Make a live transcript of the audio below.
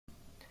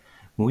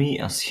We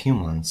as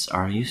humans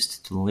are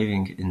used to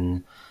living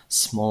in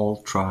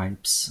small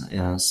tribes,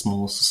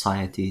 small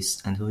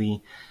societies, and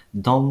we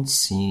don't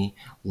see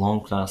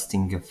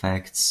long-lasting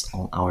effects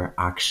on our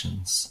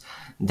actions.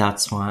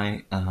 That's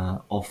why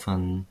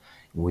often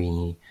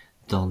we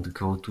don't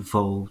go to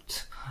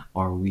vote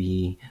or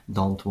we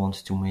don't want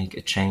to make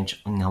a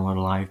change in our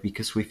life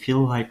because we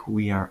feel like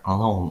we are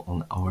alone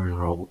on our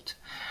road.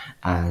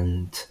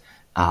 And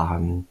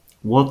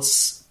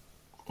what's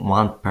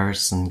one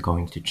person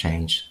going to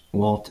change?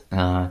 What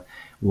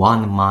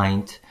one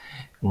mind,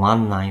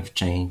 one life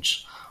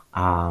change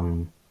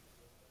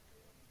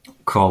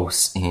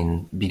cause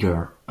in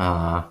bigger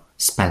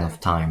span of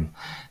time?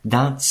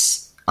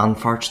 That's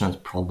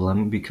unfortunate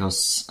problem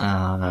because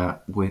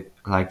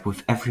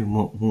with every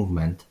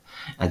movement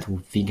and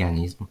with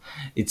veganism,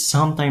 it's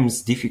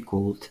sometimes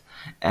difficult,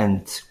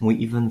 and we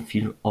even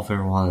feel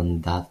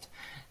overwhelmed that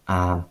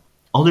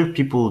other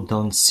people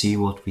don't see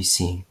what we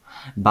see.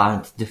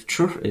 But the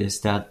truth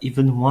is that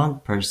even one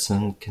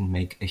person can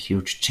make a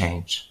huge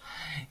change.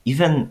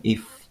 Even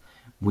if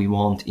we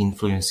won't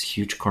influence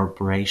huge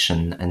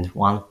corporation and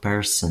one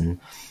person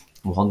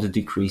won't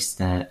decrease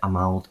the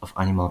amount of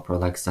animal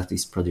products that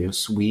is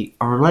produced, we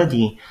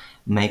already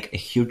make a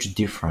huge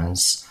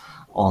difference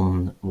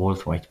on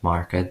worldwide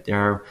market. There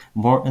are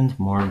more and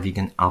more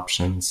vegan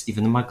options.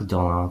 Even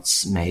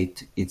McDonald's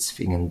made its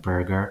vegan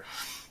burger.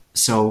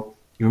 So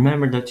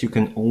remember that you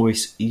can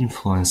always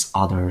influence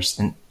others,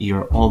 and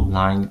your own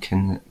line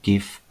can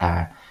give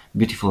a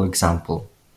beautiful example.